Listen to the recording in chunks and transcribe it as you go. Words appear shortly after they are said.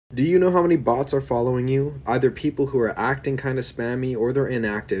Do you know how many bots are following you? Either people who are acting kind of spammy or they're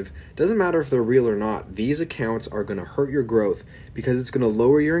inactive. Doesn't matter if they're real or not. These accounts are going to hurt your growth because it's going to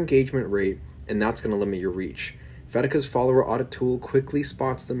lower your engagement rate and that's going to limit your reach. Fedica's follower audit tool quickly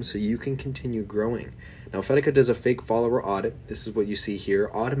spots them so you can continue growing. Now, Fedica does a fake follower audit. This is what you see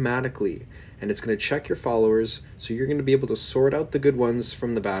here automatically. And it's going to check your followers, so you're going to be able to sort out the good ones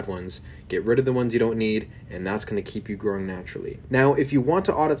from the bad ones, get rid of the ones you don't need, and that's going to keep you growing naturally. Now, if you want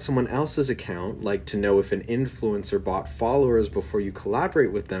to audit someone else's account, like to know if an influencer bought followers before you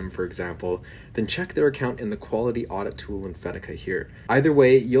collaborate with them, for example, then check their account in the quality audit tool in Fedica here. Either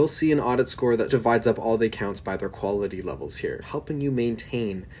way, you'll see an audit score that divides up all the accounts by their quality levels here, helping you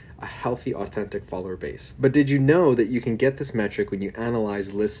maintain a healthy, authentic follower base. But did you know that you can get this metric when you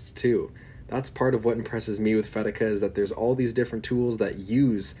analyze lists too? That's part of what impresses me with Fedica, is that there's all these different tools that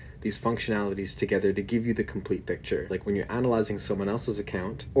use these functionalities together to give you the complete picture. Like when you're analyzing someone else's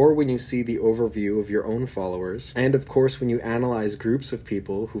account, or when you see the overview of your own followers, and of course when you analyze groups of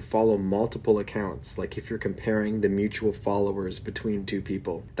people who follow multiple accounts, like if you're comparing the mutual followers between two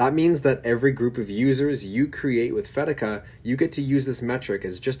people. That means that every group of users you create with Fedica, you get to use this metric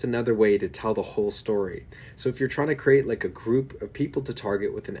as just another way to tell the whole story. So if you're trying to create like a group of people to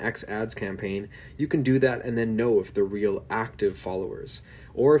target with an X ads campaign, you can do that and then know if they're real active followers.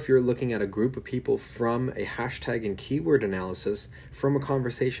 Or if you're looking at a group of people from a hashtag and keyword analysis from a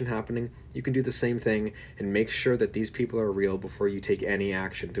conversation happening, you can do the same thing and make sure that these people are real before you take any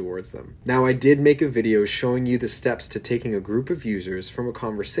action towards them. Now, I did make a video showing you the steps to taking a group of users from a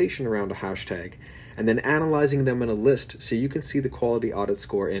conversation around a hashtag and then analyzing them in a list so you can see the quality audit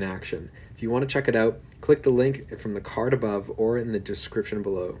score in action. If you want to check it out, click the link from the card above or in the description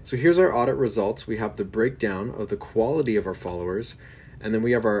below. So here's our audit results. We have the breakdown of the quality of our followers. And then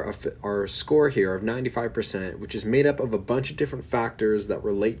we have our score here of 95%, which is made up of a bunch of different factors that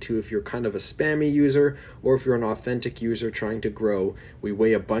relate to if you're kind of a spammy user or if you're an authentic user trying to grow. We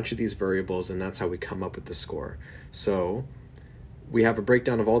weigh a bunch of these variables and that's how we come up with the score. So we have a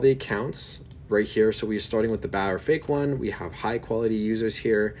breakdown of all the accounts right here. So we're starting with the bad or fake one. We have high quality users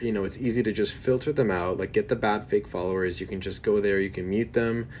here. You know, it's easy to just filter them out, like get the bad fake followers. You can just go there, you can mute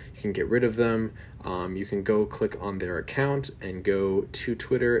them, you can get rid of them. You can go click on their account and go to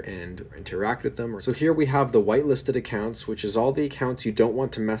Twitter and interact with them. So here we have the whitelisted accounts, which is all the accounts you don't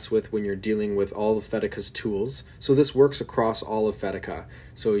want to mess with when you're dealing with all of Fedica's tools. So this works across all of Fedica.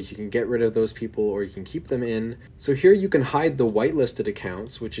 So you can get rid of those people or you can keep them in. So here you can hide the whitelisted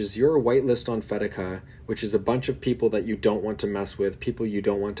accounts, which is your whitelist on Fedica, which is a bunch of people that you don't want to mess with, people you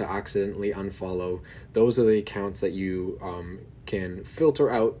don't want to accidentally unfollow. Those are the accounts that you can filter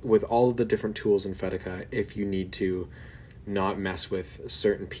out with all of the different tools in Fedica if you need to not mess with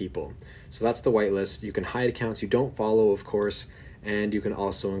certain people. So that's the whitelist. You can hide accounts you don't follow, of course, and you can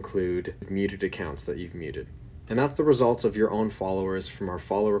also include muted accounts that you've muted. And that's the results of your own followers from our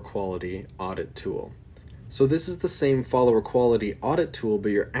follower quality audit tool. So this is the same follower quality audit tool, but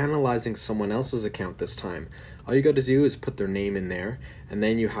you're analyzing someone else's account this time. All you got to do is put their name in there, and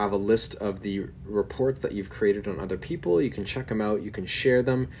then you have a list of the reports that you've created on other people. You can check them out, you can share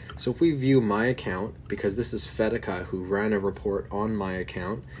them. So if we view my account, because this is Fedica who ran a report on my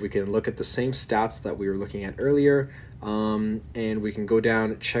account, we can look at the same stats that we were looking at earlier, and we can go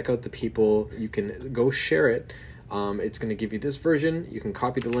down, check out the people, you can go share it. It's going to give you this version. You can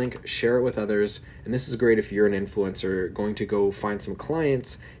copy the link, share it with others, and this is great if you're an influencer going to go find some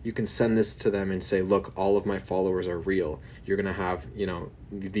clients. You can send this to them and say, look, all of my followers are real. You're going to have, you know,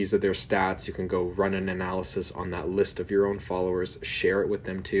 these are their stats. You can go run an analysis on that list of your own followers, share it with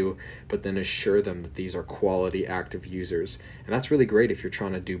them too, but then assure them that these are quality active users. And that's really great if you're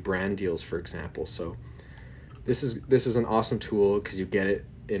trying to do brand deals, for example. So this is an awesome tool because you get it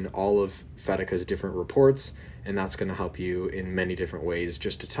in all of Fedica's different reports, and that's going to help you in many different ways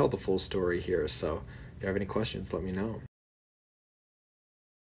just to tell the full story here. So if you have any questions, let me know.